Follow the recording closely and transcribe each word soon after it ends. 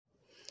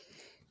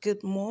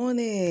Good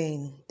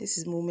morning. This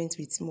is Moment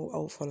with Mo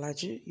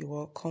Alfalaju. You're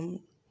welcome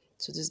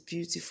to this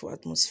beautiful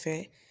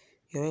atmosphere.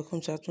 You're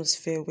welcome to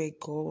atmosphere where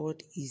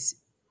God is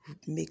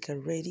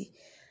ready,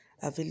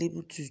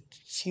 available to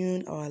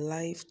tune our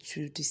life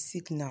to the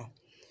signal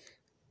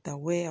that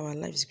where our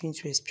life is going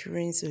to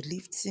experience a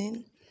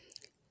lifting,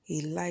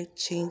 a life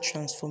change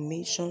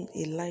transformation,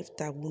 a life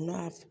that will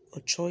not have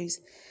a choice,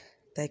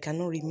 that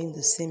cannot remain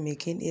the same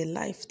again, a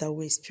life that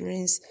will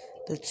experience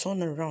the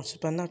turnaround,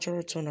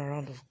 supernatural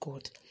turnaround of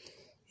God.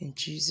 In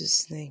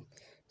Jesus' name.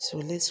 So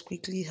let's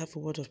quickly have a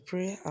word of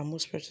prayer. Our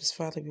most precious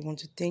Father, we want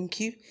to thank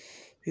you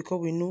because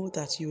we know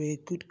that you are a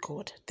good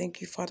God. Thank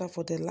you, Father,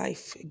 for the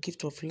life, a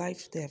gift of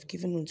life they have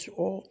given unto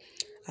all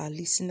our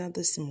listeners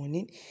this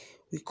morning.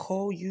 We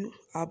call you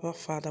Abba,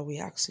 Father. We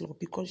ask, Lord,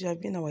 because you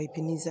have been our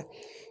Ebenezer.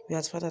 We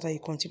ask, Father, that you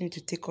continue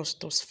to take us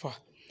thus far.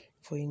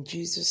 For in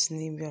Jesus'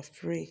 name we have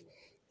prayed.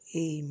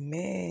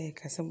 Amen.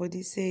 Can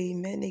somebody say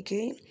amen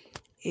again?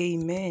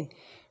 Amen.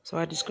 So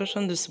our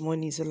discussion this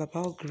morning is all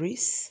about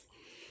grace.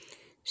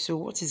 So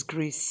what is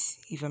grace,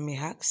 if I may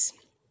ask?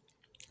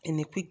 In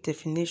a quick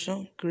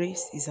definition,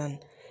 grace is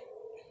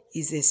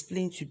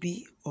explained to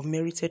be of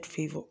merited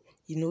favor.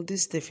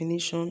 This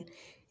definition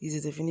is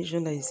a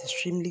definition that is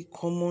extremely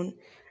common.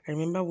 I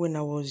remember when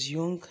I was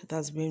young,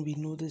 that's when we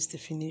know this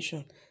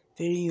definition.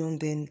 Very young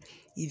then,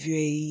 if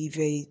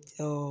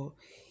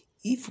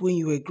when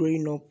you were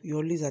growing up, you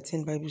always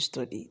attend Bible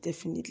study,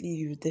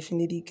 you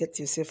definitely get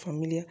yourself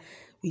familiar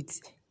with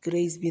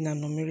grace being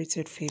an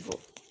unmerited favor.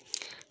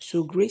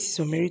 So grace is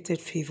unmerited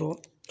favor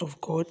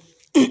of God,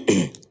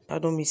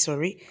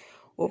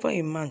 over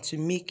a man to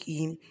make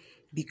him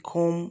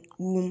become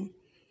whom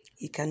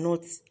he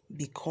cannot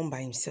become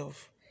by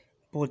himself.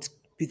 But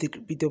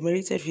with the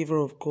merited favor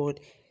of God,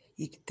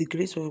 the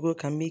grace of God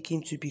can make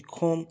him to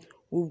become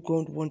who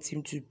God wants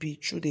him to be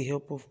through the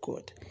help of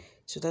God.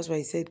 So that's why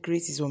I said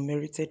grace is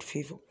unmerited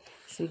favor.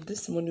 So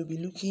this morning we'll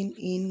be looking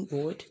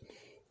inward,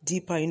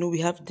 deeper.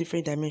 We have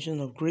different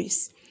dimensions of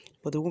grace,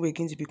 but the one we're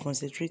going to be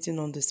concentrating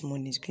on this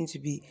morning is going to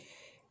be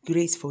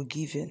grace for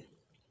giving.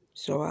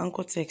 So our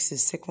anchor text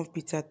is 2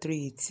 Peter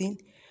 3:18.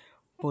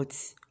 But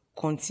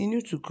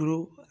continue to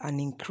grow and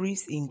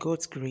increase in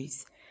God's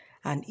grace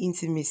and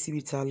intimacy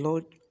with our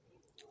Lord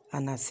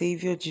and our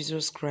Savior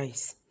Jesus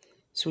Christ.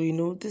 So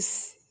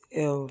this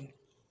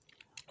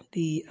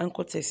the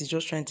anchor text is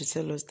just trying to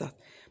tell us that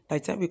by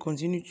the time we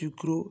continue to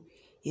grow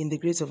in the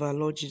grace of our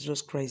Lord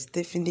Jesus Christ,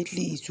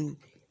 definitely it will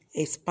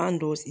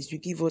expand us, it will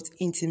give us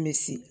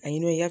intimacy.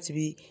 And it have to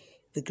be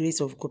the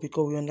grace of God,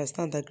 because we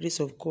understand that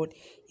grace of God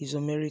is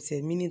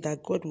unmerited, meaning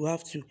that God will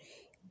have to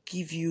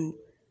give you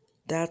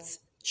that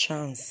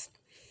chance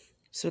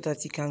so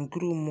that you can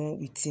grow more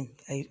with him.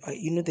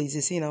 There is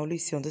a saying I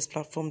always say on this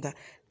platform that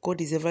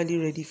God is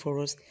everly ready for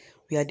us.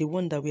 We are the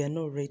one that we are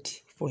not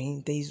ready for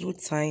him. There is no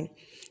time.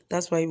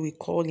 That's why we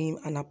call him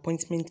an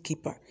appointment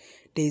keeper.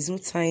 There is no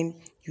time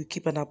you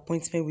keep an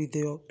appointment with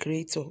your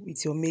creator,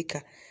 with your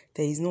maker.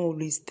 There is not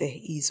always there.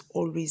 He is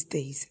always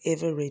there. He's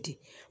ever ready.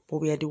 But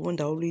we are the one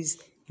that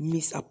always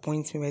miss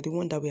appointment. We are the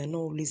one that we are not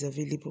always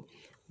available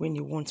when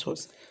he wants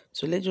us.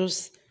 So let's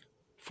just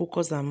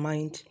focus our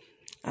mind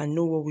and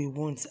know what we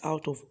want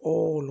out of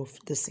all of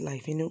this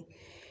life,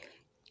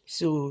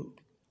 So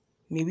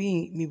may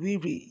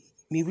we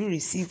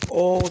receive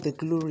all the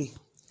glory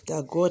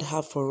that God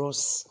has for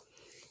us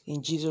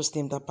in Jesus'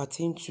 name that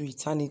pertain to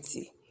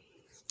eternity.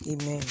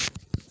 Amen.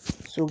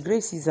 So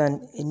grace is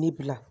an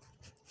enabler.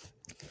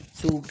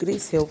 So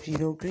grace helps,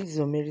 grace is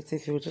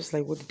unmerited favor, just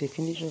like what the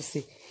definition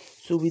says.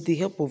 So with the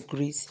help of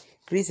grace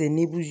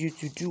enables you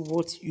to do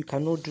what you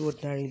cannot do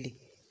ordinarily.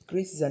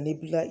 Grace is an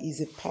enabler,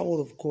 is a power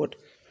of God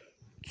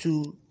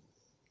to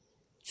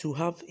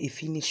have a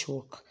finished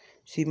work.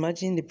 So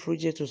imagine the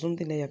project or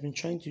something that you have been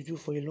trying to do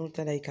for a long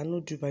time that you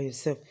cannot do by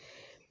yourself.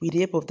 With the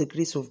help of the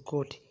grace of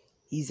God,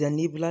 is an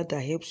enabler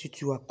that helps you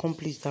to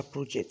accomplish that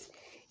project.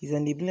 Is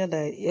an enabler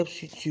that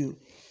helps you to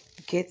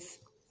get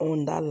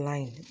on that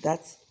line,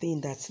 that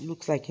thing that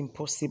looks like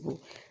impossible,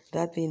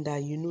 that thing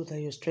that that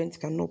your strength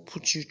cannot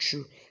push you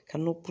through.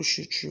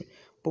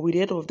 But with the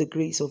help of the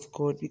grace of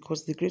God,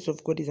 because the grace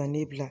of God is an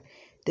enabler,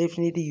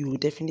 definitely you will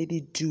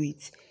definitely do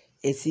it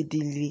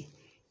exceedingly.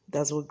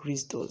 That's what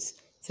grace does.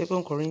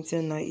 2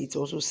 Corinthians 9, it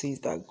also says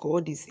that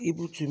God is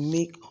able to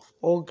make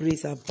all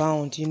grace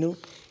abound.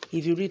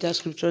 If you read that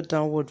scripture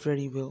downward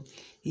very well,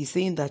 he's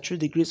saying that through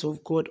the grace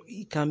of God,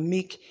 he can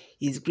make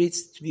his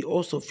grace to be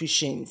all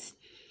sufficient.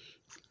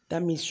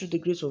 That means through the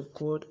grace of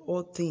God,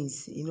 all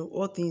things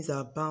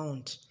are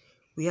abound.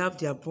 We have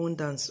the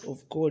abundance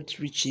of God's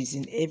riches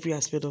in every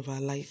aspect of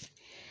our life.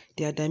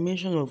 There are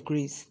dimensions of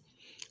grace.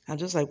 And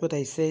just like what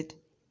I said,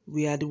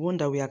 we are the one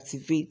that we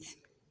activate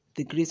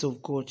the grace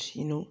of God,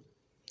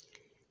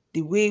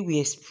 The way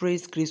we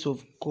express grace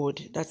of God,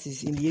 that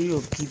is in the area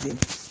of giving.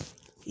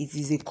 It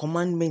is a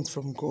commandment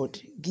from God.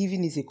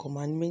 Giving is a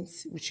commandment,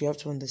 which you have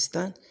to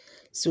understand.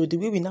 So the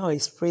way we now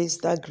express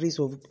that grace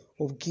of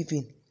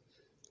giving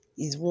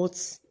is what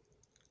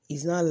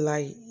is now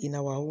lie in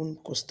our own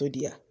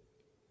custodia.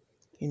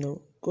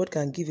 God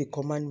can give a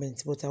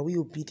commandment, but are we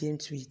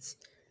obedient to it?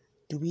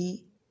 Do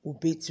we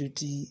obey to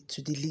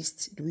the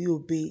least? Do we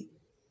obey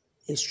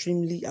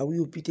extremely? Are we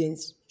obedient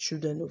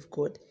children of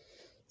God?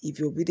 If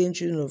you're obedient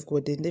children of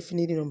God, then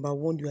definitely number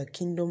one, you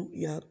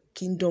are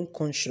kingdom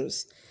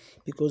conscious,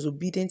 because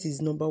obedience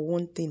is number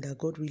one thing that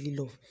God really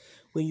loves.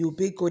 When you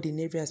obey God in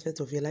every aspect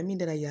of your life, I mean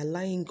that you're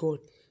allowing God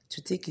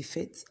to take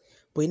effect.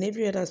 But in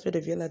every other aspect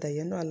of your life that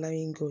you're not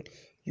allowing God,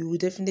 you will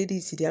definitely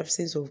see the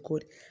absence of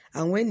God.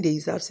 And when there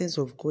is absence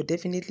of God,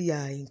 definitely you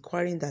are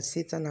inquiring that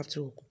Satan have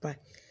to occupy.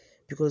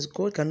 Because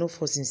God cannot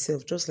force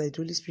himself, just like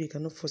the Holy Spirit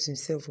cannot force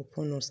himself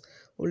upon us.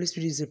 Holy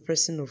Spirit is a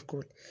person of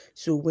God.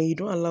 So when you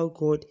don't allow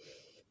God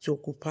to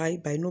occupy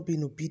by not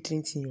being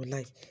obedient in your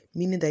life,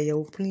 meaning that you're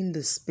opening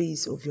the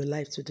space of your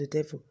life to the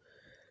devil.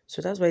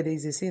 So that's why there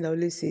is a saying that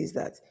always says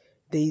that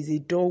there is a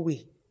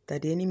doorway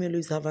that the enemy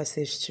always have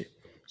access to.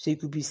 So it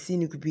could be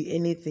sin, it could be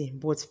anything.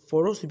 But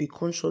for us to be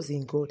conscious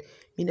in God,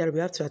 meaning that we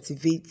have to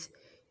activate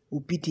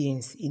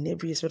obedience in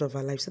every aspect of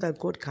our life so that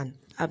God can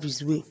have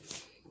his way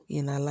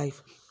in our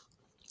life.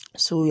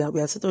 So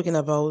we are still talking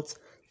about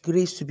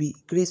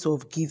grace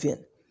of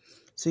giving.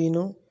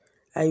 So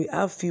I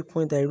have a few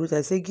points I wrote.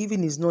 I say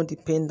giving is not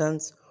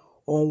dependent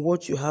on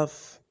what you have.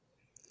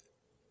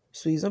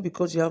 So it's not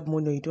because you have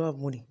money or you don't have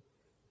money.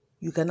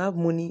 You can have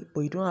money,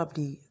 but you don't have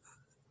the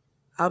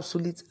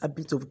absolute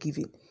habit of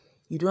giving.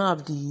 You don't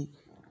have the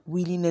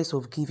willingness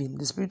of giving.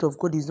 The Spirit of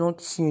God is not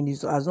tuned,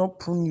 has not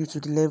pruned you to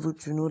the level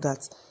to know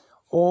that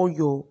all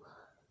your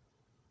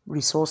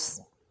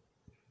resource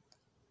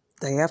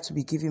that you have to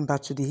be giving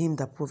back to Him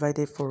that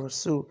provided for us.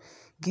 So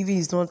giving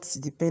is not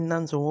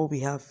dependent on what we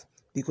have,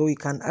 because we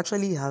can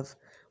actually have,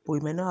 but we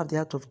may not have the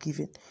act of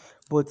giving.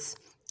 But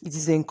it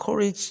is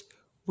encouraged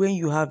when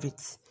you have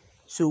it.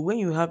 So when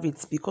you have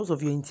it, because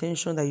of your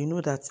intention that you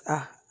know that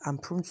I'm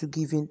prone to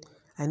giving,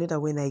 I know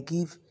that when I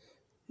give,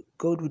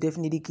 God will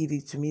definitely give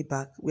it to me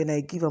back. When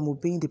I give, I'm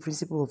obeying the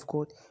principle of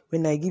God.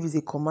 When I give, is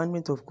a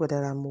commandment of God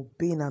that I'm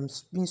obeying.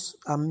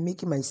 I'm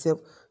making myself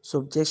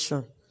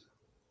subjection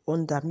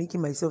under,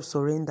 making myself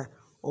surrender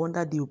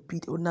under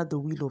the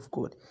will of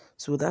God.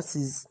 So that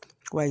is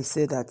why I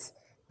said that.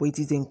 But it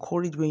is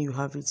encouraged when you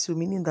have it. So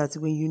meaning that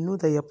when you know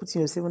that you're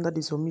putting yourself under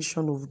the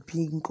submission of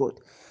being God,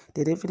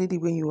 then definitely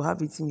when you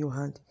have it in your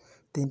hand,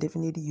 then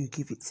definitely you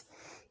give it.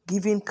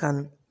 Giving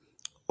can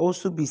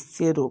also be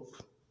stirred up.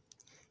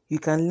 You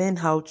can learn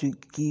how to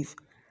give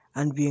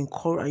and be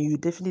encouraged, and you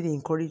definitely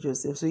encourage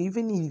yourself. So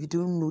even if you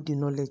don't know the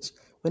knowledge,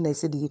 when I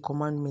said the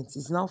commandments,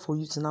 it's now for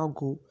you to now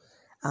go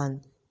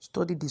and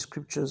study the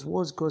scriptures.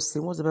 What's God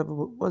saying? What's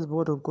the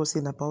word of God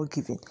saying about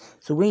giving?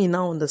 So when you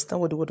now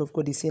understand what the word of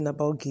God is saying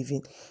about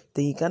giving,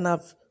 then you can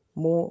have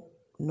more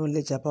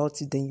knowledge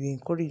about it. Then you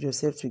encourage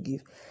yourself to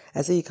give.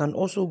 I say you can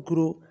also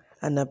grow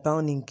and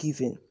abound in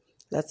giving.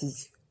 That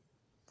is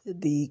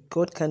the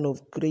God kind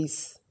of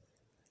grace.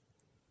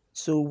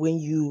 So when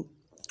you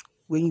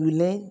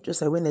learn,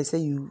 just like when I say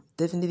you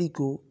definitely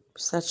go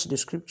search the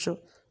scripture.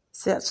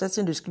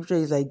 Searching the scripture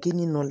is like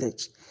gaining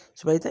knowledge.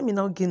 So by the time you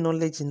now gain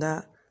knowledge in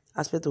that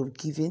aspect of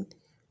giving,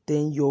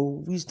 then your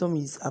wisdom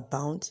is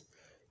abound.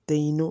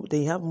 Then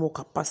then you have more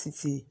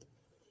capacity,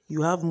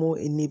 you have more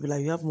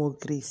enabler, you have more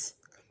grace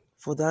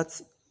for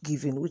that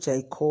giving, which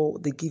I call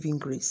the giving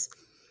grace.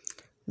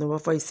 Number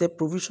 5, I said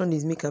provision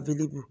is made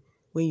available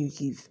when you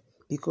give,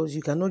 because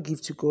you cannot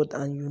give to God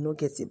and you will not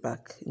get it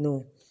back.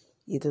 No,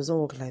 it doesn't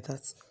work like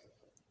that.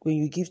 When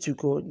you give to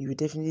God, you will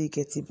definitely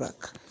get it back.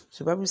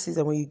 So the Bible says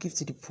that when you give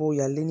to the poor,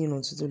 you are lending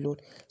unto the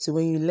Lord. So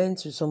when you lend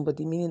to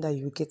somebody, meaning that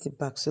you will get it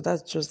back. So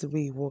that's just the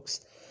way it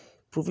works.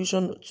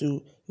 Provision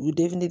will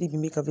definitely be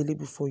made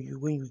available for you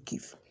when you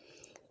give.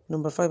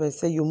 Number 5, I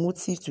said your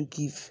motive to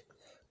give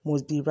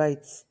must be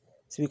right.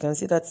 So we can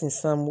see that in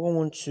Psalm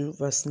 112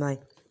 verse 9.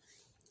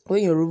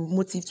 When your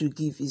motive to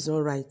give is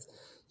not right,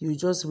 you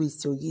just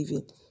waste your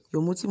giving.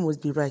 Your motive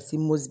must be right. It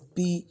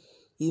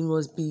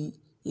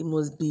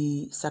must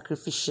be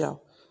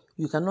sacrificial.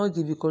 You cannot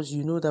give because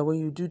you know that when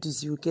you do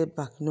this, you will get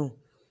back. No.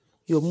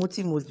 Your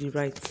motive must be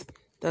right.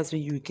 That's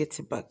when you will get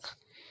it back.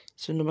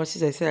 So number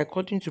 6, I said,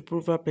 according to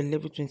Proverbs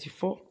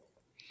 11:24,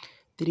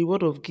 the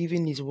reward of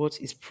giving is what?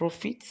 Is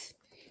profit,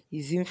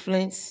 is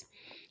influence,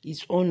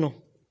 is honor.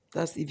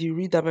 That's if you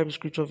read that Bible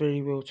scripture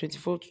very well,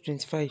 24 to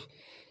 25.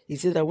 It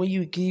says that when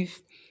you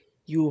give,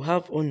 you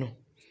have honor,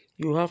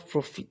 you have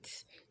profit,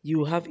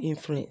 you have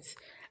influence,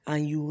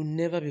 and you will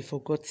never be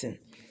forgotten.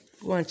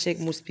 Go and check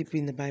most people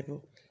in the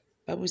Bible.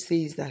 Bible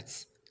says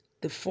that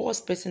the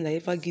first person that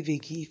ever gave a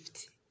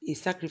gift, a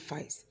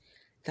sacrifice,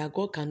 that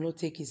God cannot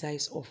take his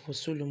eyes off was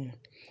Solomon.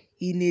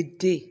 In a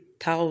day,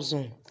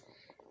 1,000.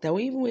 That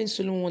even when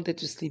Solomon wanted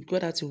to sleep,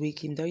 God had to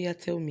wake him down.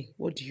 Tell me,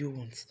 what do you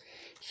want?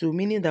 So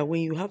meaning that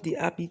when you have the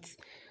habit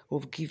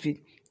of giving,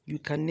 you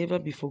can never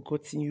be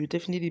forgotten. You will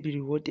definitely be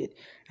rewarded.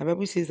 The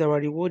Bible says our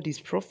reward is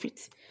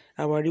profit,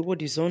 our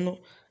reward is honor,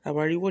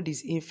 our reward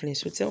is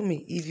influence. So tell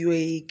me, if you are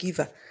a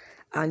giver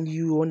and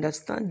you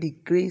understand the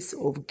grace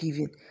of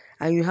giving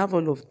and you have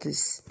all of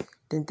this,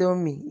 then tell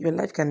me, your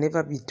life can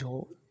never be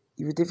dull.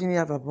 You will definitely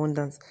have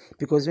abundance,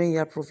 because when you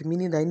have profit,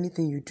 meaning that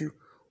anything you do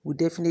will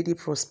definitely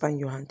prosper in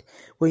your hand.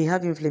 When you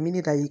have influence,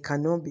 meaning that you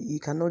cannot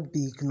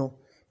be ignored,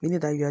 meaning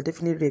that you are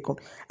definitely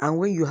recognized. And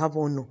when you have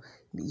honor,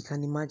 you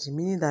can imagine,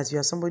 meaning that you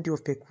are somebody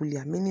of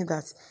peculiar, meaning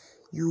that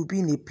you will be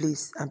in a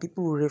place and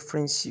people will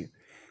reference you.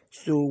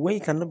 So when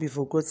you cannot be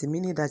forgotten,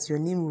 meaning that your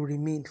name will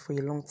remain for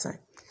a long time.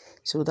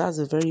 So that's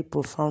a very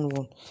profound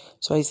one.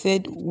 So I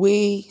said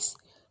ways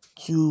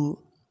to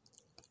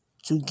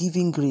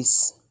giving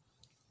grace.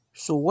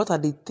 So what are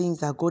the things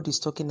that God is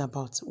talking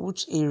about?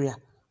 Which area?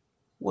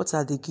 What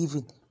are the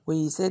giving? When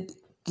he said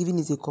giving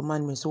is a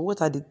commandment, so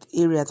what are the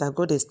areas that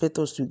God expects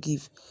us to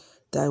give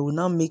that will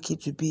now make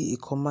it to be a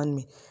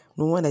commandment?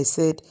 When I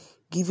said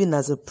giving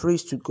as a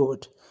praise to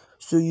God,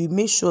 so you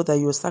make sure that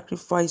your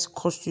sacrifice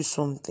costs you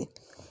something.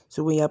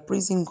 So when you are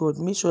praising God,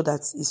 make sure that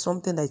it's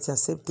something that is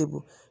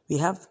acceptable. We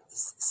have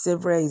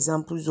several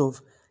examples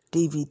of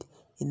David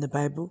in the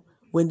Bible.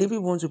 When David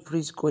wants to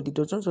praise God, he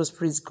doesn't just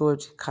praise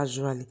God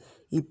casually.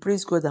 He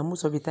prays God that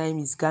most of the time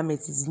his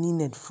garment, his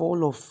linen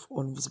fall off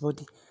on his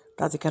body.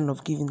 That's the kind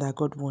of giving that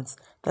God wants.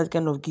 That's the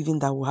kind of giving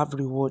that will have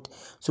reward.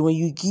 So when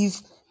you give,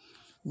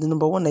 the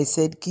number one I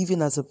said,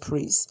 giving as a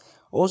praise.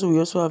 Also, we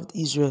also have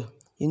Israel.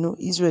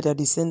 Israel, their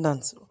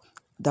descendants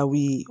that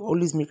we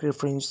always make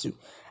reference to.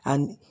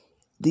 And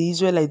the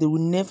Israelites, they will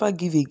never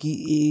give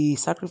a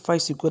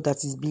sacrifice to God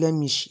that is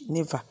blemish.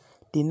 Never.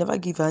 They never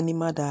give an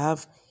animal that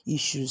have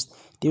issues.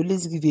 They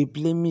always give a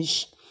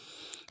blemish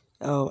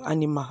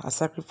animal as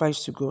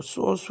sacrifice to God.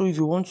 So also, if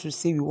you want to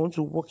say you want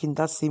to walk in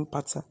that same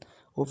pattern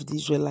of the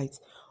Israelites,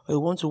 or you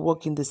want to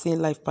walk in the same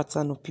life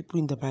pattern of people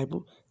in the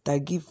Bible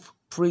that give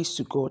praise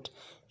to God,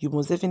 you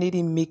must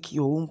definitely make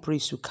your own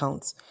praise to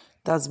count.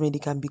 That's when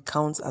it can be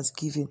counted as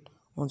giving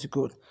unto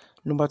God.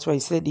 Number two, I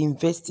said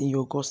invest in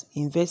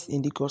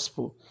the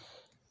gospel.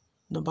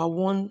 Number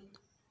one,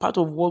 part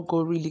of what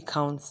God really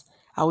counts,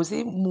 I would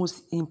say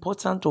most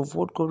important of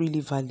what God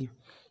really value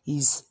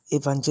is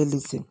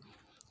evangelism.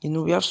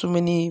 We have so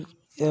many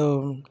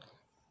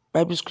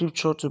Bible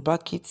scripture to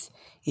back it.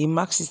 In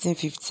Mark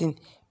 16:15,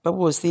 Bible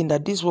was saying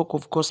that this work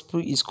of gospel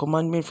is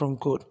commandment from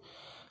God.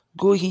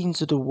 Go ye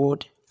into the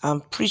world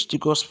and preach the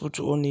gospel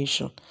to all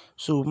nations.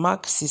 So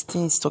Mark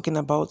 16 is talking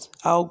about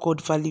how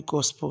God value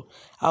gospel,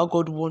 how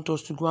God wants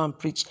us to go and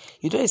preach.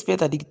 You don't expect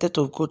that the death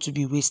of God to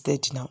be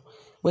wasted now.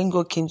 When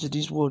God came to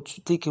this world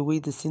to take away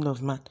the sin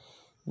of man,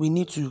 we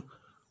need to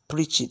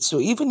preach it. So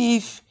even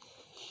if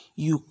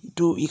you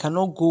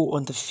cannot go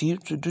on the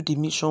field to do the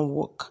mission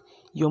work,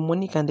 your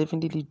money can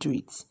definitely do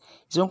it.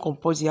 It's not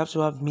compulsory you have to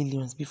have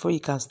millions before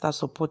you can start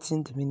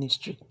supporting the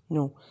ministry.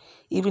 No.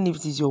 Even if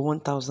it is your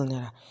 1,000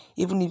 naira,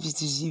 even if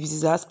it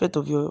is the aspect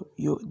of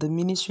the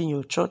ministry in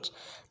your church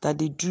that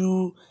they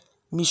do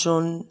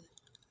mission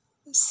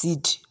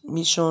seed,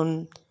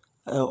 mission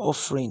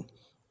offering,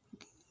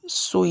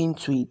 sow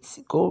into it.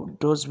 God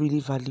does really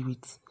value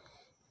it.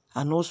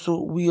 And also,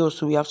 we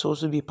have to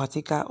also be a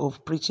partaker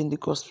of preaching the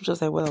gospel,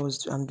 just like what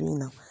I'm doing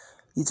now.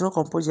 It's not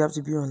compulsory you have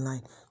to be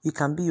online. You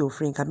can be your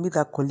friend, you can be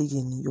that colleague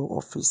in your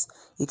office,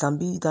 it can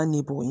be that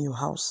neighbor in your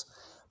house.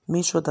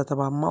 Make sure that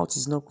our mouth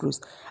is not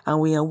closed. And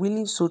we are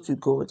willing so to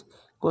God.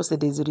 God said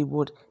there's a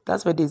reward.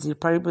 That's why there's a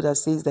parable that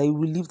says that you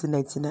will leave the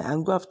 99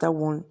 and go after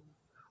one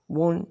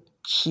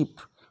sheep.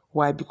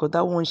 Why? Because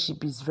that one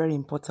sheep is very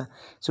important.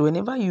 So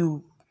whenever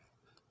you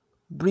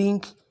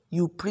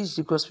preach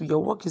the gospel,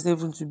 your work is not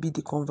even to be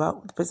the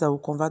person that will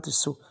convert the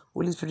soul.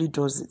 Holy Spirit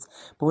does it.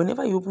 But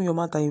whenever you open your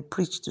mouth and you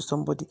preach to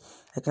somebody,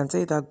 I can tell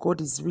you that God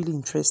is really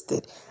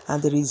interested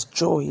and there is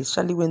joy,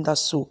 especially when that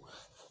soul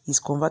is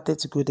converted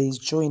to God. There is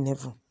joy in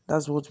heaven.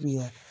 That's what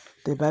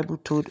the Bible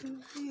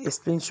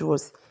explains to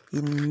us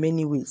in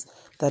many ways,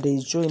 that there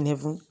is joy in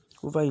heaven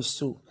over his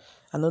soul.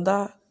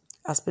 Another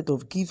aspect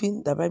of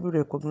giving the Bible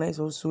recognizes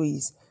also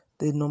is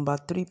the number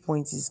 3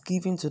 point is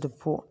giving to the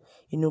poor.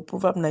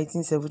 Proverbs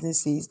 19:17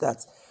 says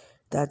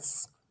that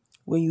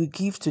when you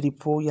give to the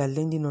poor, you are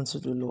lending unto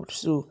the Lord.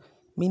 So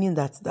meaning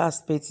that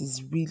aspect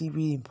is really,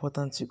 really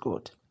important to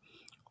God.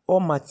 All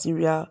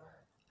material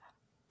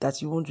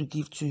that you want to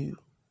give to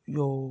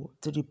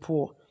the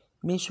poor,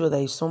 make sure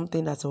that it's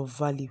something that's of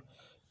value.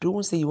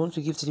 Don't say you want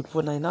to give to the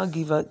poor and now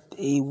give a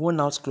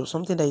worn-out clothes,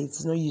 something that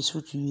is not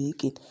useful to you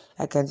again.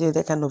 I can tell you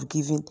that kind of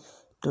giving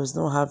does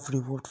not have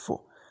reward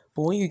for.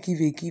 But when you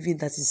give a giving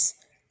that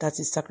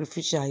is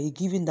sacrificial, a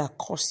giving that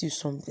costs you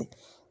something,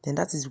 then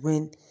that is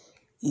when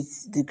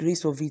it's the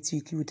grace of it.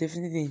 You will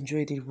definitely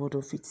enjoy the reward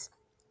of it.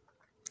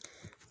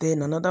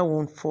 Then another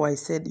one I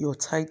said your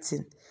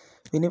tithing.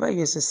 Whenever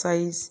you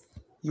exercise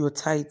your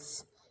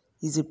tithes,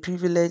 is a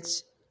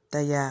privilege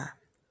that you are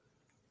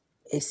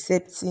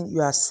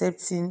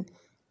accepting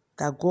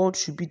that God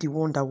should be the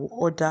one that will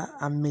order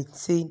and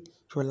maintain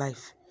your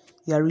life.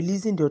 You are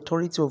releasing the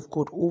authority of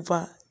God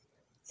over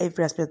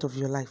every aspect of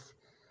your life.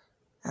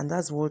 And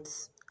that's what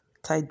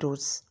tithe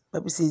does.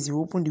 Bible says you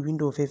open the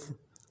window of heaven.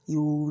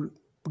 You will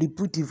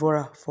rebuke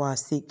devourer for our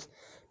sake.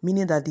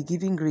 Meaning that the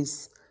giving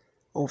grace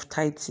of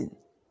tithing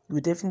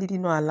will definitely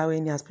not allow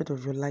any aspect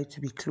of your life to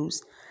be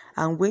closed.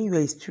 And when you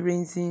are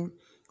experiencing,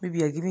 maybe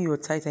you are giving your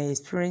tithe and you're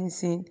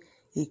experiencing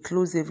a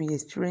closed heaven, you're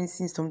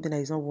experiencing something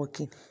that is not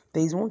working,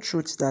 there is one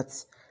truth that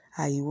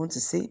I want to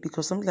say,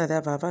 because something like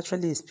that, I've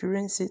actually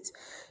experienced it,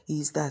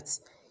 is that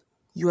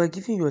you are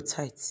giving your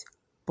tithe,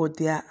 but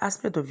there are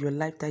aspects of your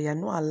life that you are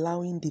not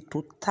allowing the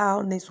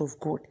totalness of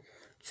God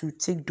to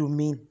take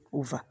domain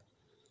over.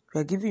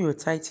 You are giving your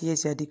tithe,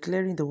 yes, you are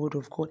declaring the word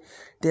of God.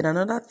 Then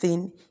another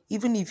thing,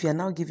 even if you are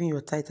now giving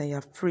your tithe and you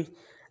have prayed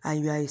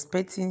and you are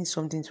expecting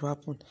something to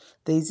happen,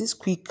 there is this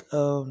quick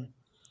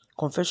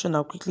confession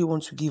I quickly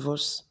want to give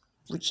us,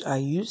 which I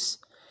use.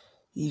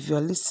 If you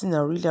are listening,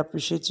 I really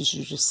appreciate you.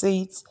 You should say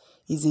it.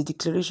 It's a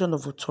declaration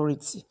of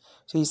authority.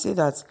 So you say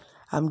that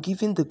I'm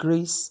giving the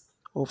grace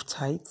of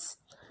tithes.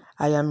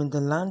 I am in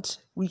the land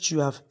which you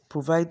have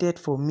provided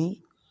for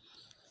me.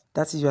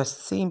 That is, you are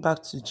saying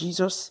back to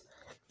Jesus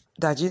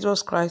that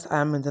Jesus Christ,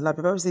 I am in the land.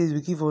 The Bible says He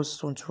will give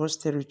us unto us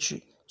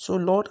territory. So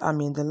Lord,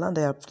 I'm in the land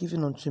I have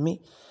given unto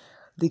me,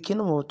 the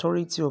kingdom of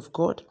authority of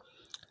God.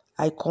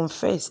 I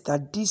confess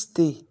that this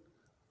day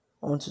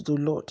unto the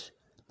Lord,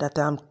 that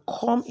I am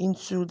come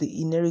into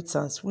the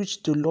inheritance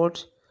which the Lord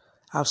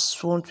have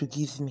sworn to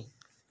give me.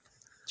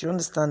 Do you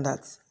understand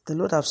that? The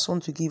Lord have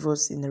sworn to give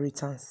us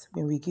inheritance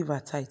when we give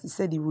our tithe. He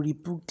said He will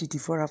rebuke the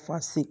devourer for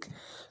our sake.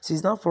 So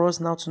it's not for us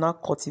now to now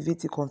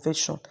cultivate a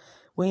confession.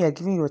 When you are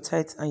giving your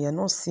tithe and you are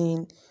not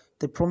seeing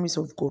the promise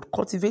of God,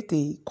 cultivate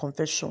a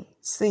confession.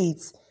 Say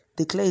it.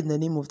 Declare in the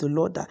name of the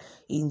Lord that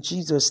in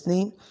Jesus'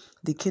 name,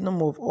 the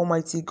kingdom of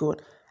Almighty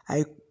God,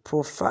 I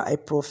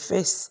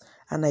profess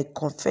and I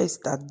confess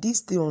that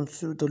this day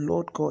unto the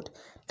Lord God,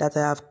 that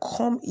I have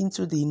come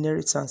into the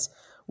inheritance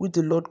which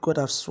the Lord God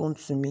has sworn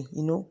to me.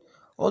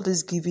 All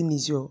this giving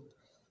is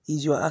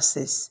your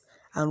access.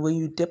 And when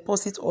you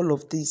deposit all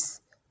of this,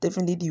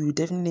 definitely you will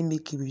definitely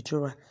make a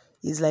withdrawal.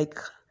 It's like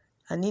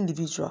an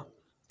individual.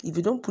 If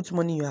you don't put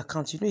money in your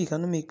account, you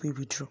cannot make a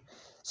withdrawal.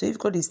 So if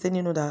God is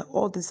telling you that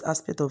all this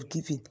aspect of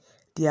giving,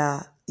 they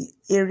are the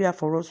area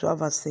for us to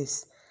have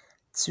access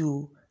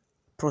to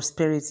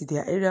prosperity. They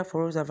are area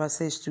for us to have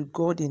access to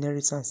God's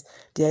inheritance.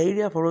 They are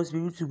area for us to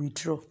be able to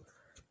withdraw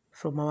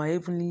from our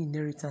heavenly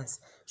inheritance.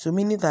 So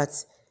meaning that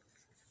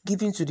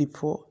giving to the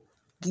poor,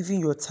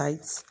 giving your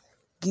tithes,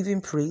 giving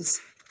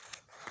praise,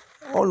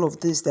 all of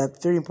this, they are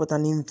very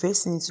important.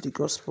 Investing into the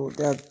gospel,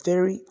 they are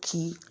very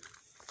key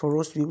for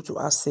us to be able to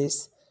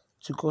access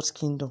to God's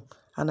kingdom.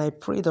 And I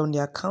pray that on the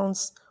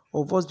accounts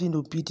of us being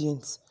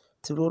obedient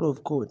to the word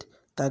of God,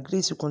 that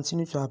grace will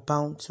continue to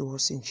abound to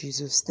us in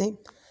Jesus' name.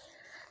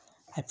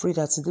 I pray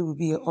that today will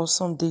be an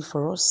awesome day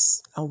for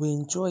us and we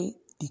enjoy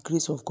the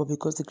grace of God,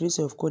 because the grace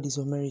of God is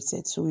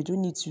unmerited. So we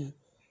don't need to,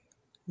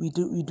 we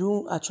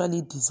don't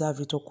actually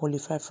deserve it or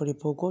qualify for it,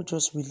 but God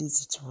just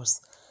released it to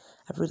us.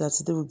 I pray that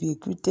today will be a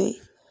good day.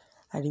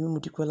 I remain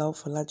Mudikwela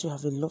Ofolaju.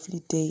 Have a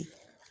lovely day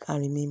and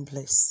remain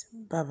blessed.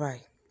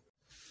 Bye-bye.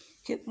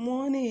 Good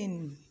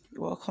morning.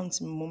 Welcome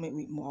to Moment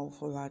with Mo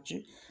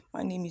Ofolaju.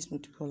 My name is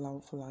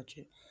Mudikwela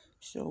Ofolaju.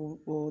 So,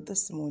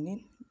 this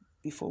morning,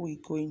 before we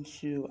go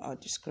into our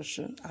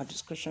discussion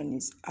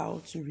is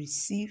how to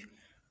receive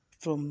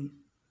from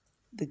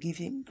the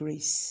giving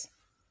grace.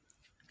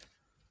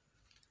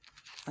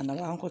 And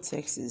our anchor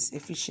text is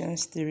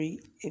Ephesians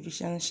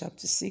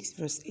chapter 6,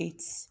 verse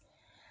 8.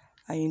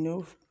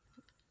 And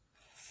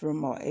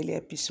from our earlier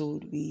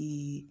episode,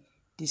 we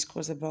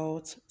discussed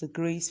about the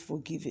grace for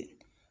giving.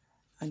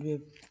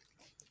 And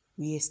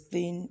we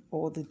explain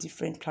all the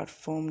different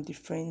platforms,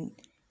 different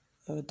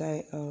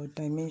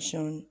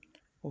dimension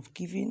of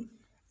giving.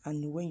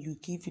 And when you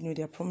give,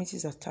 there are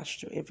promises attached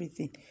to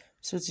everything.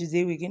 So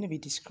today we're going to be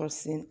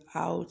discussing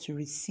how to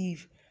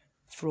receive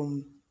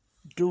from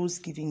those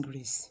giving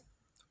grace,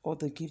 or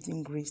the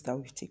giving grace that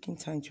we've taken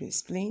time to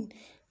explain,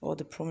 all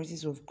the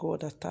promises of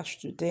God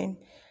attached to them,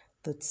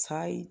 the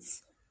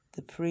tithes,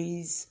 the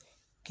praise,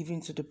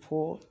 giving to the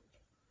poor,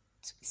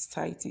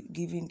 tithe,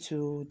 giving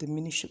to the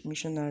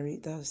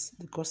missionary, that's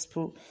the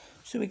gospel.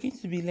 So we're going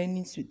to be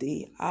learning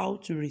today how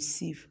to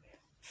receive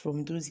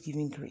from those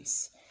giving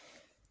grace.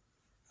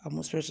 Our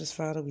most precious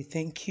Father, we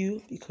thank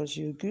you because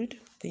you're good.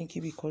 Thank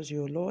you because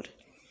you're Lord.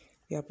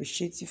 We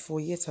appreciate you for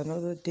yet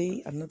another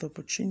day, another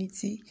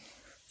opportunity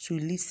to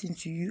listen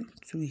to you,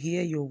 to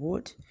hear your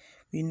word.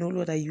 We know,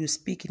 Lord, that you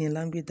speak in a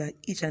language that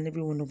each and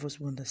every one of us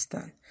will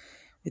understand.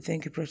 We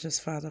thank you, precious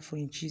Father, for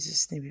in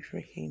Jesus' name we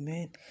pray.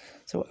 Amen.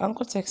 So,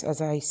 anchor text, as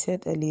I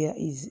said earlier,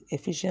 is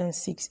Ephesians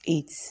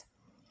 6:8.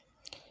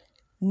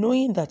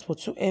 Knowing that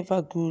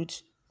whatsoever good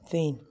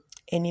thing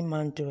any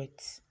man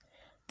doeth,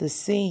 the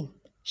same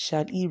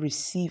shall he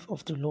receive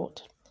of the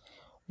Lord,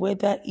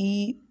 whether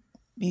he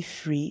be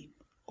free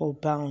or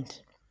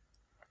bound.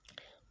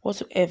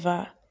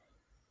 Whatever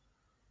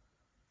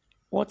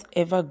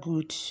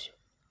good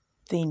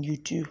thing you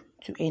do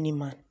to any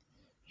man,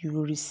 you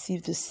will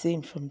receive the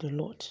same from the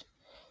Lord.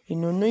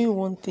 Knowing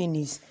one thing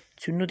is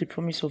to know the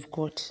promise of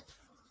God.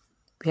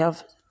 We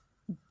have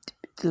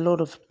a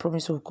lot of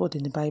promise of God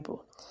in the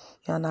Bible.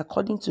 And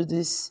according to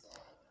this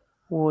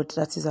word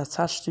that is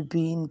attached to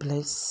being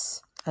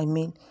blessed,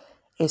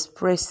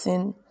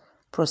 expressing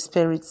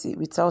prosperity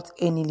without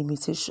any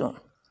limitation.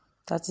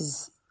 That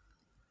is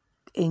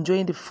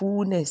enjoying the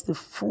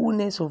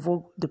fullness of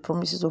all the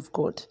promises of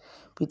God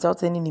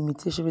without any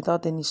limitation,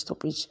 without any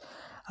stoppage.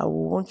 I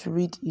will want to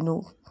read,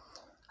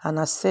 and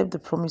accept the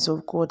promise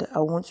of God. I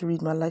want to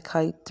read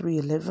Malachi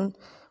 3:11,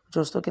 which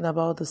was talking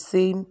about the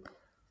same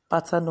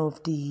pattern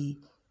of the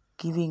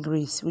giving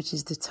grace, which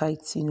is the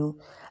tithes,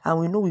 and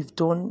we know we've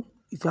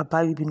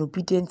been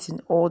obedient in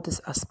all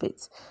these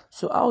aspects.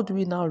 So how do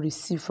we now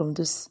receive from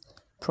these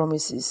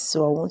promises?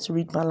 So I want to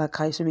read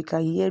Malachi so we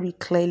can hear it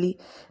clearly.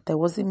 That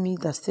wasn't me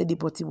that said it,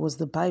 but it was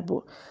the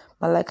Bible.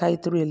 Malachi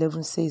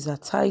 3:11 says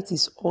that tithe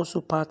is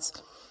also part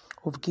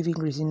of giving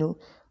grace,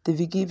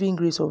 the giving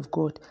grace of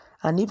God.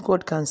 And if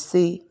God can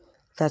say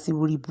that he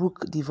will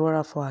rebuke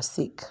devourer for our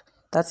sake,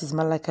 that is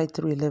Malachi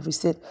 3:11. He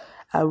said,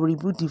 I will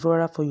rebuke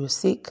devourer for your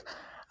sake,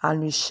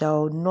 and we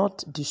shall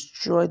not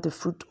destroy the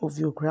fruit of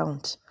your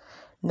ground,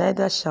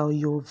 neither shall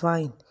your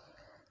vine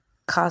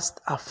cast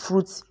a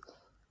fruit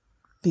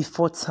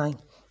before time.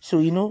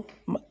 So,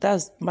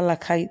 that's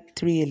Malachi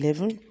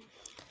 3:11.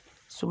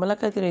 So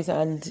Malachi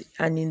 3:11,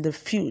 and in the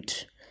field,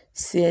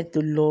 said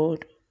the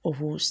Lord of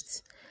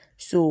hosts.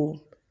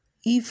 So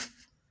if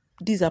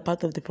these are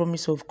part of the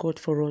promise of God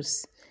for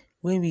us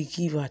when we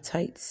give our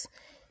tithes,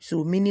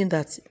 so meaning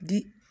that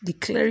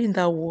declaring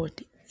that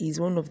word is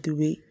one of the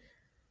way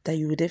that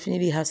you will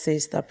definitely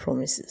access that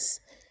promises.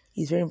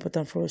 It's very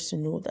important for us to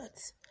know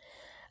that.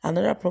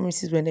 Another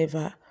promise is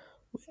whenever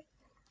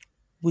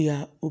we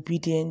are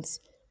obedient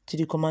to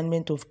the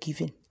commandment of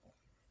giving.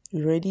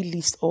 We already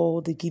list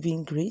all the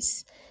giving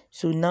grace.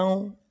 So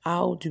now,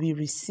 how do we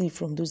receive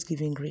from those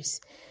giving grace?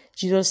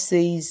 Jesus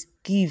says,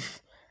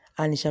 give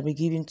and it shall be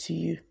given to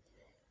you.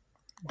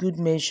 Good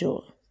measure,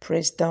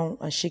 pressed down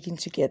and shaken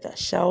together,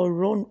 shall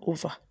run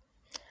over,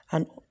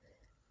 and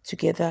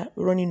together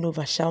running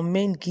over shall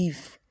men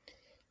give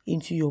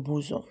into your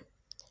bosom.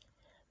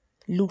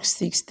 Luke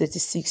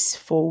 6:36,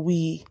 for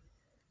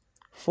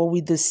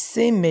with the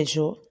same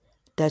measure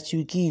that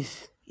you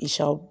give, it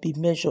shall be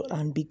measured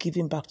and be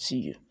given back to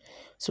you.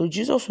 So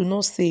Jesus will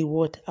not say a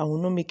word and will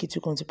not make it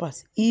to come to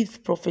pass.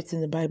 If prophets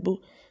in the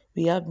Bible,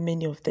 we have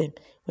many of them,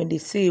 when they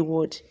say a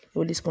word, it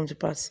always comes to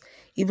pass.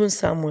 Even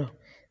Samuel,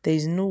 there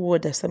is no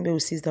word that Samuel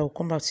says that will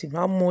come back to him.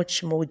 How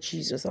much more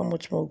Jesus? How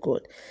much more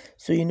God?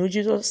 So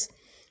Jesus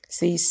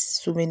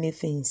says so many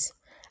things,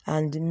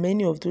 and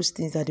many of those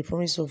things are the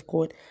promise of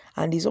God,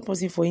 and it's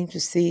opposite for him to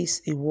say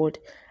a word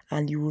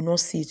and you will not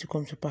see it to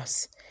come to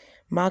pass.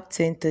 Mark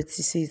 10:30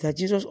 says that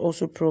Jesus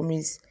also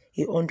promised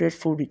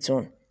 100-fold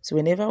return. So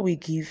whenever we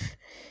give,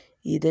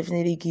 he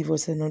definitely gives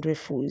us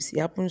 100-fold. It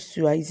happens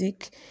to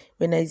Isaac.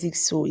 When Isaac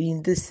sowed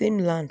in the same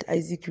land,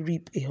 Isaac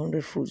reaped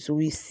 100-fold. So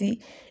we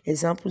see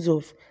examples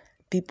of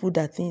people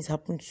that things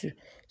happen to.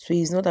 So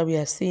it's not that we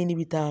are saying it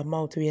with our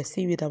mouth, we are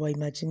saying it with our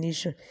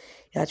imagination.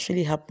 It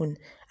actually happened,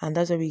 and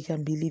that's why we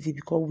can believe it,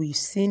 because we've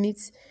seen it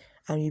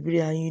and we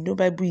believe. And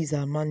Bible is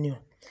our manual.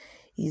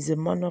 It's a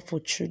manual for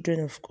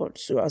children of God.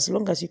 So as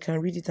long as you can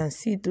read it and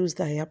see those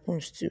that it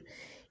happens to,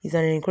 it's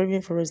an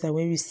encouragement for us that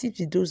when we sit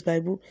with those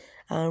Bible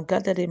and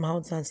gather them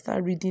out and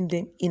start reading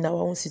them in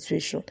our own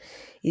situation,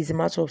 it's a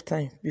matter of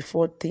time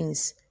before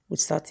things would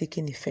start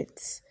taking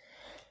effect.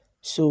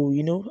 So,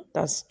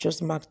 that's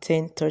just Mark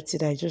 10:30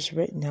 that I just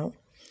read now.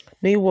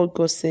 Knowing what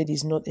God said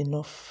is not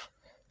enough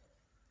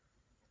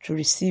to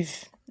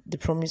receive the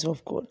promise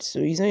of God. So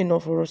it's not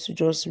enough for us to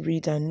just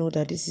read and know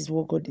that this is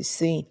what God is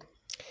saying.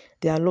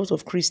 There are lots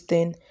of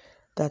Christians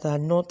that are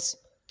not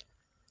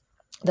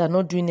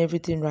doing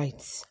everything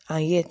right,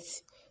 and yet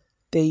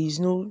they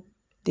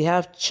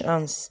have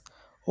chance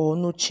or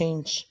no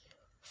change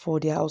for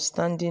their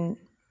outstanding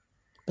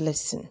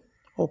blessing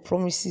or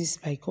promises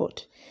by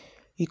God.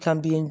 You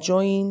can be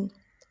enjoying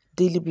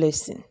daily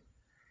blessing,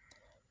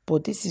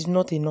 but this is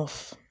not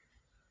enough.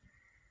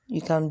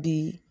 You can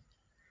be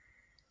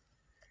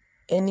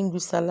earning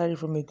good salary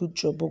from a good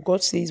job, but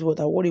God says what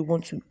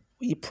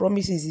He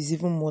promises is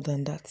even more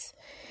than that.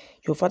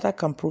 Your Father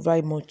can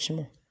provide much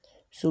more.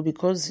 So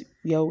because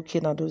we are okay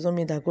now, doesn't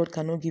mean that God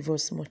cannot give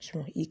us much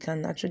more. He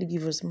can actually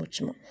give us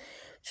much more.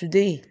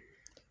 Today,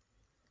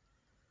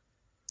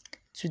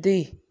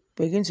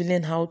 we're going to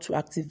learn how to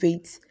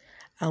activate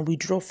and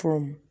withdraw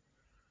from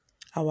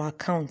our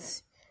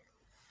accounts.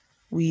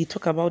 We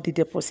talk about the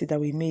deposit that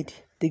we made.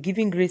 The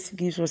giving grace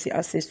gives us the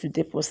access to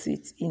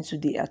deposit into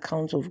the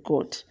account of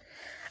God.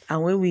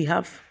 And when we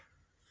have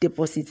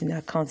deposit in the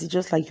account, it's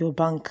just like your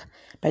bank.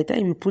 By the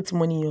time you put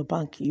money in your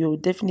bank, you're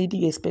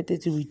definitely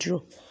expected to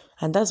withdraw.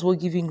 And that's what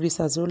giving grace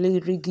has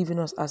already given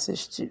us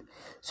access to.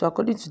 So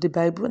according to the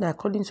Bible and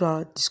according to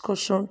our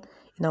discussion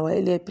in our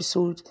earlier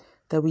episode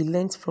that we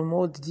learned from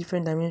all the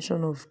different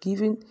dimensions of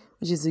giving,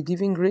 which is the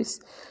giving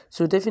grace.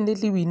 So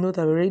definitely we know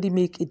that we already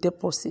make a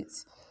deposit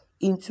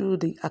into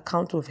the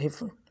account of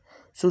heaven.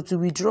 So to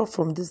withdraw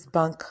from this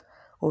bank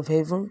of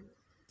heaven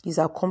is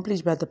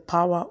accomplished by the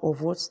power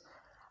of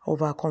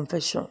of our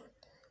confession.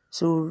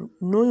 So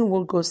knowing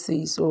what God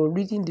says or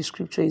reading the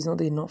scripture is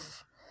not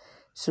enough.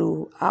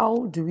 So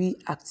how do we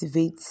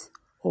activate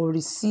or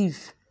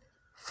receive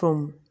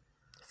from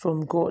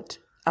God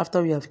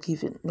after we have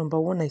given? Number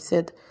one, I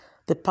said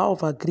the power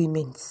of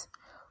agreement.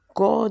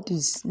 God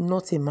is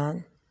not a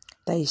man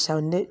that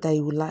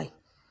he will lie.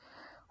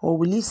 Or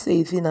will he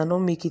say a thing and not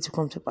make it to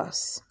come to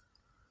pass?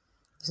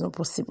 It's not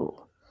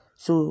possible.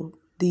 So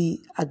the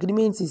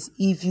agreement is,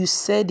 if you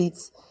said it,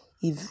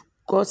 if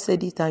God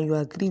said it and you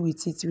agree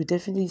with it, you will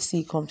definitely see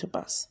it come to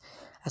pass.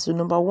 And so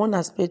number one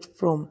aspect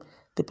from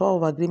the power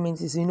of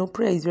agreement is,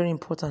 prayer is very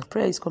important.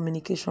 Prayer is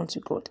communication to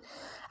God.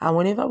 And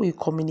whenever we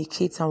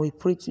communicate and we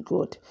pray to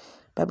God,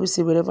 Bible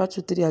says, wherever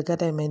 2, 3 are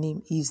gathered in my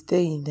name, He is there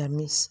in their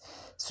midst.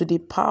 So the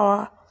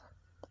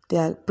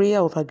prayer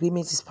of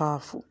agreement is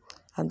powerful.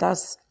 And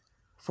that's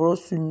for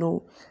us to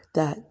know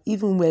that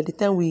even by the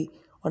time we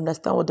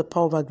understand what the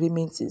power of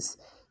agreement is,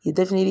 it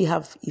definitely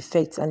have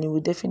effect, and it will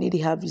definitely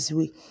have His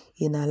way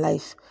in our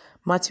life.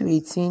 Matthew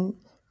 18,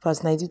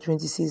 verse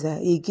 19-20 says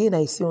that, again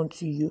I say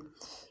unto you,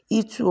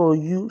 if 2 of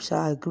you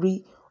shall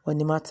agree on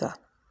the matter,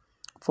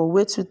 for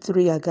where 2,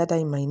 3 are gathered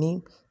in my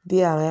name,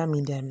 there I am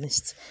in their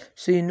midst.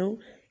 So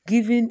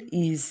giving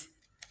is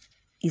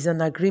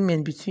an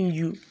agreement between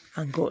you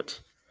and God.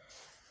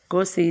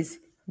 God says,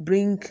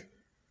 bring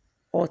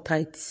all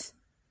tithes.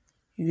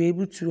 You're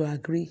able to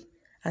agree.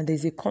 And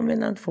there's a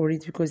covenant for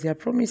it because there are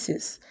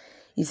promises.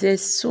 He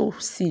says, sow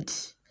seed,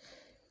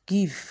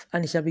 give,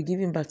 and it shall be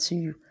given back to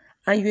you.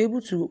 And you're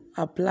able to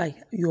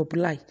you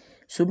apply.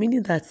 So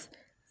meaning that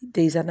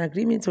there is an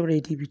agreement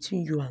already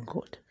between you and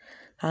God.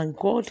 And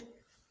God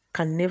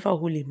can never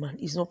hold a man.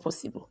 It's not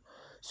possible.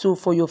 So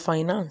for your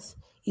finance,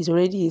 it's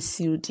already a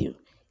sealed deal.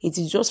 It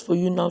is just for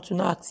you now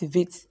to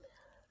activate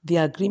the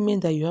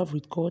agreement that you have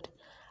with God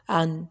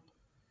and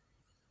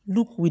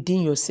look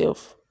within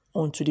yourself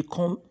onto the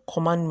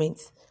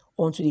commandments,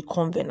 onto the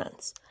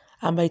covenants.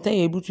 And by the time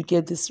you're able to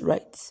get this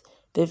right,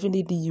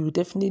 you will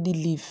definitely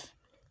live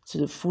to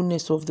the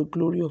fullness of the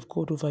glory of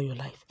God over your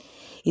life.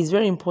 It's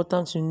very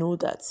important to know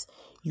that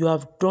you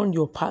have done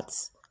your part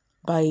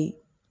by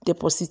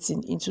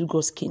depositing into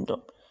God's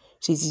kingdom.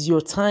 So it is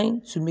your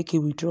time to make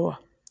a withdrawal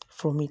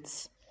from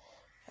it.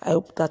 I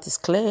hope that is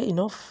clear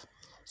enough.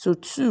 So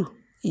 2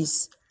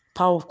 is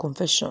power of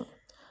confession.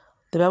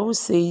 The Bible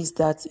says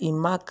that in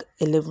Mark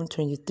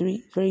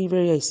 11:23, very,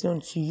 very I say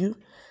unto you,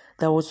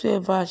 that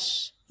whatsoever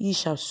ye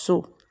shall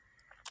sow,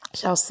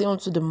 shall say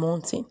unto the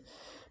mountain,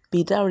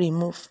 be thou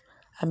removed,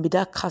 and be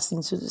thou cast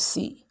into the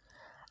sea.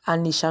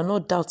 And it shall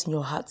not doubt in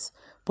your heart,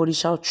 but it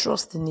shall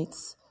trust in it.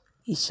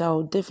 It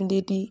shall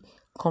definitely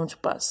come to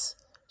pass.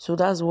 So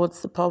that's what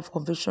the power of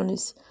confession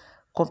is.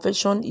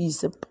 Confession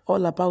is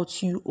all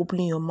about you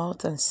opening your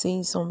mouth and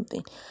saying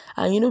something.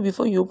 And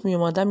before you open your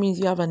mouth, that means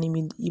you have an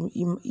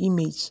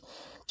image.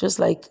 Just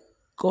like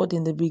God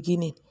in the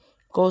beginning,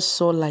 God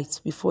saw light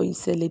before He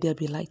said, let there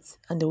be light.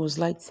 And there was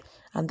light.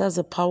 And that's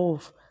the power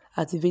of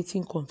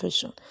activating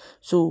confession.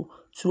 So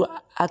to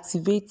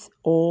activate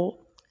or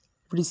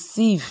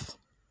receive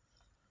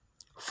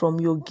from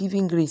your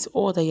giving grace,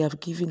 all that you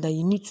have given, that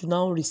you need to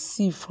now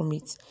receive from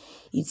it,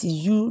 it is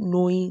you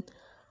knowing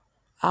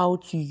how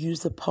to use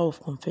the power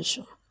of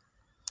confession.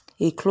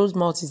 A closed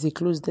mouth is a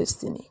closed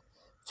destiny.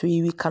 So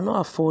we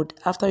cannot afford,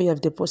 after you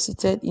have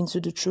deposited into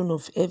the throne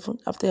of heaven,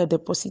 after you have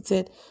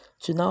deposited,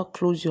 to now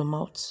close your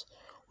mouth.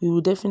 We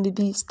will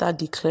definitely start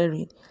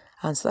declaring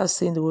and start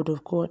saying the word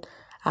of God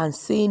and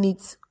saying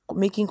it,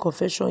 making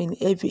confession in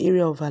every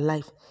area of our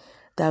life,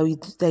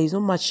 that there is no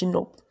matching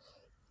up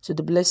to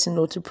the blessing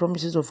or to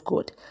promises of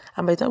God.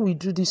 And by the time we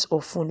do this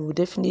often, we'll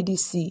definitely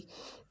see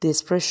the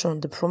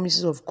expression, the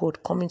promises of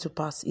God coming to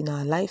pass in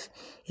our life,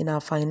 in our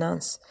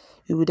finance.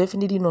 We will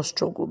definitely not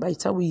struggle by the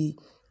time we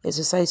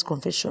exercise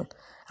confession.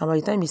 And by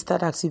the time we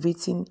start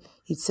activating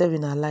itself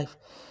in our life,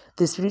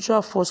 the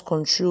spiritual force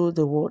control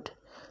the world.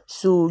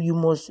 So you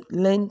must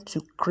learn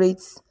to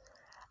create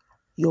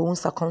your own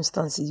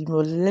circumstances. You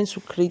must learn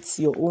to create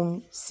your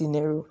own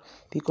scenario,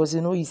 because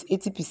it's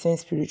 80%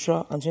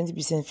 spiritual and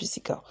 20%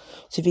 physical.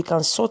 So if you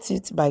can sort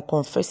it by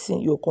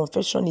confessing, your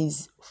confession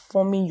is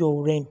forming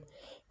your realm,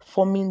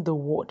 forming the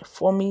word,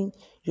 forming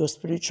your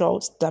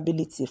spiritual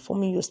stability,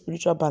 forming your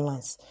spiritual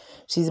balance.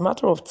 So it's a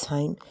matter of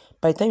time.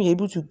 By the time you're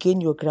able to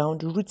gain your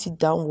ground, root it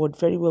downward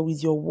very well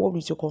with your word,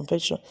 with your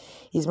confession.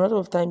 It's a matter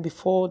of time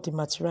before the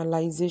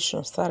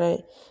materialization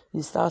started,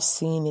 you start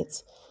seeing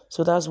it.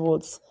 So that's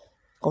what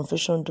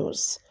confession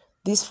does.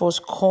 This force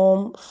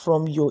come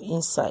from your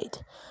inside.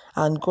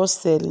 And God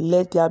said,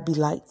 let there be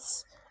light.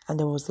 And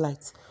there was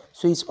light.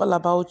 So it's all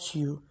about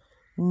you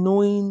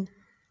knowing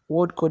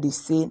what God is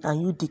saying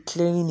and you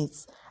declaring it.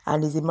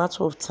 And it's a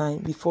matter of time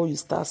before you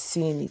start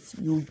seeing it.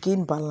 You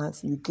gain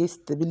balance, you gain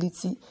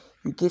stability,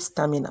 you gain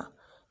stamina.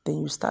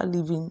 Then you start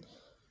living,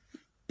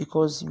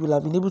 because you will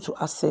have been able to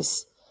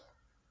access,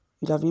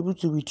 you'll have been able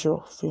to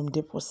withdraw from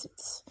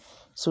deposits.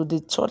 So the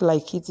third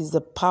like it is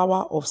the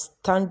power of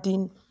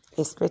standing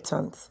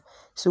expectant.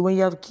 So when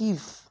you have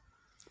give,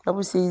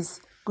 Bible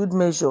says, good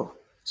measure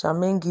shall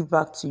men give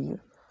back to you.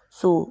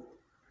 So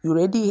you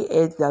already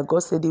heard that God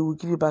said they will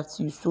give it back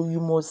to you. So you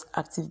must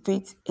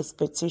activate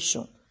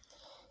expectation.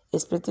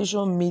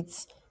 Expectation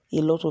means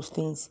a lot of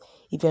things.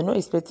 If you're not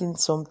expecting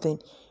something,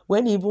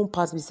 when you even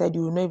pass beside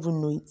you, will not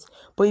even know it.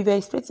 But if you're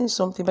expecting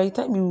something, by the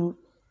time you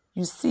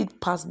you see it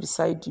pass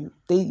beside you.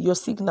 Your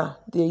signal,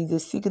 there is a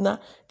signal,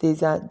 there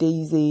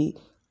is a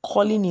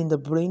calling in the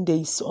brain, there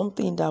is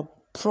something that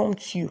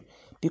prompts you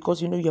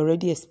because you're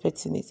already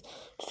expecting it.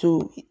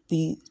 So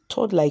the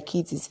third like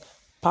it is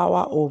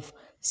power of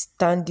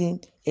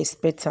standing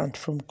expectant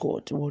from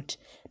God. What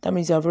that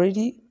means, you have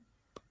already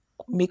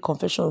made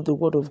confession of the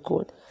word of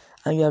God,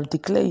 and you have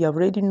declared, you have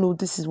already know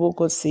this is what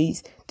God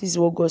says, this is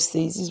what God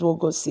says, this is what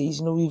God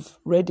says. We've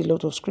read a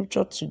lot of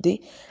scripture today,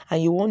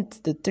 and you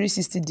want the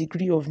 360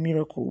 degree of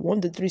miracle, you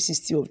want the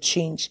 360 of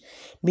change,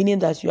 meaning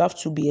that you have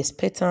to be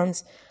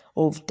expectant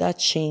of that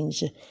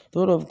change. The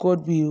word of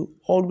God will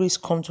always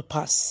come to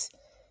pass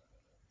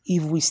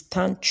if we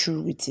stand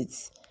true with it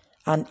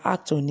and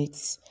act on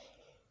it.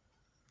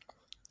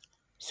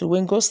 So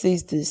when God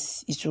says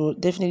this, it will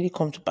definitely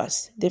come to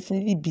pass.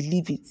 Definitely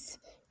believe it,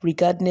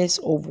 regardless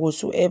of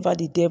whatsoever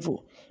the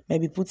devil might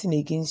be putting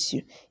against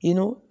you.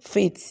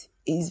 Faith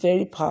is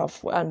very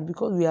powerful, and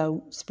because we are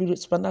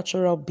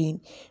supernatural being,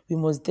 we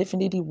must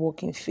definitely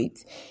walk in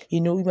faith. We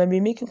might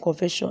be making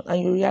confession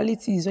and your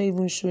reality is not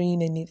even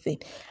showing anything,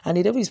 and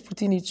the devil is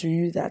putting it to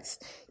you that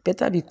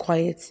better be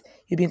quiet.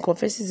 You've been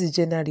confessing this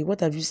January.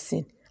 What have you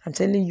seen? I'm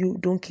telling you,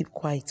 don't keep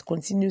quiet.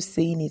 Continue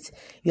saying it.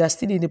 You are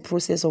still in the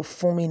process of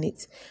forming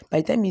it.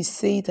 By the time you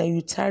say it and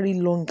you tarry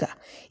longer,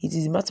 it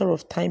is a matter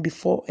of time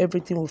before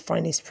everything will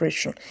find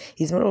expression.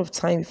 It's a matter of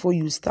time before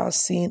you start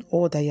seeing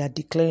all that you are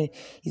declaring.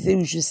 He said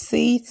we should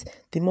say it.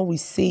 The more we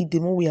say it, the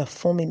more we are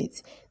forming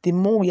it. The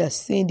more we are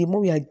saying, the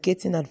more we are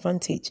getting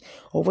advantage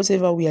of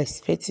whatever we are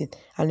expecting.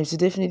 And it will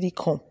definitely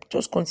come.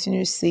 Just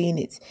continue saying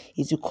it.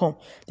 It will come.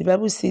 The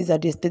Bible says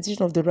that the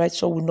expectation of the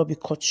righteous will not be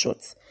cut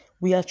short.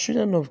 We are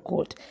children of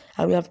God,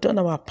 and we have done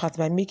our part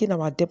by making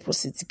our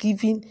deposits,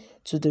 giving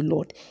to the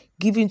Lord,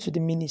 giving to the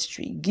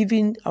ministry,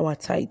 giving our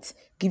tithes,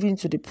 giving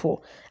to the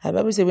poor. And the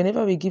Bible says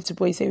whenever we give to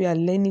poor, he said we are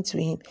lending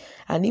to him.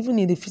 And even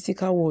in the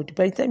physical world,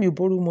 by the time you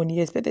borrow money,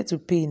 you're expected to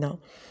pay now.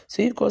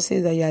 So if God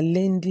says that you are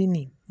lending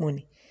him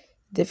money,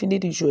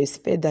 definitely you should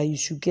expect that you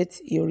should get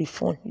your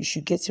refund, you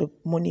should get your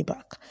money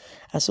back.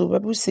 And so the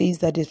Bible says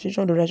that the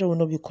expectation of the righteous will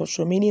not be cut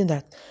short, meaning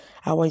that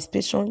our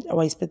expectation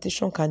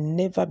can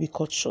never be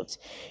cut short.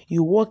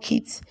 You work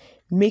it,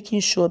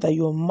 making sure that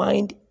your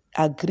mind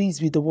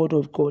agrees with the word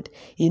of God.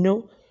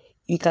 You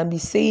can be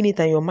saying it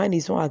and your mind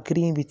is not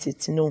agreeing with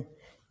it. No,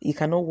 it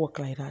cannot work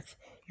like that.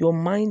 Your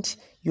mind,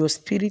 your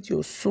spirit,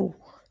 your soul,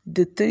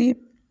 the three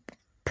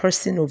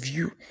person of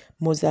you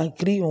must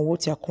agree on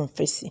what you are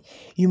confessing.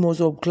 You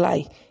must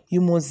apply. You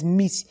must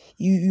meet.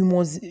 You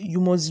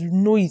must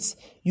know it.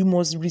 You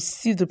must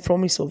receive the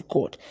promise of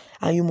God,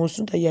 and you must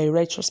know that you are a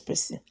righteous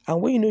person.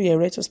 And when you know you are a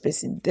righteous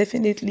person,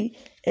 definitely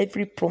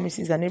every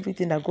promises and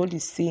everything that God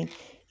is saying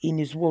in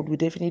His word will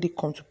definitely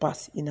come to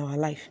pass in our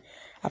life.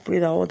 I pray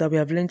that all that we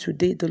have learned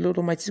today, the Lord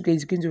Almighty God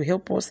is going to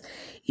help us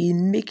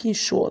in making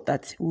sure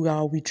that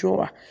our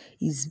withdrawal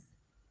is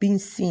being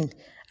seen,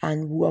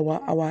 and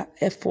our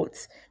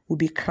efforts will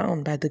be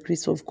crowned by the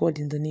grace of God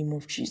in the name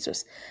of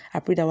Jesus. I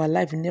pray that our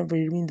life will never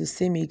remain the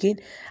same again,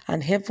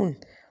 and heaven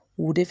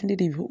will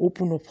definitely be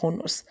open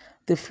upon us.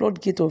 The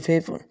floodgate of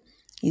heaven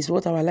is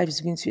what our life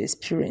is going to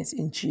experience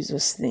in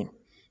Jesus' name.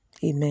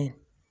 Amen.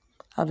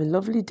 Have a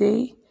lovely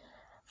day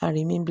and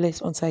remain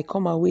blessed until I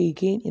come our way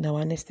again in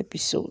our next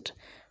episode.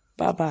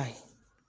 Bye-bye.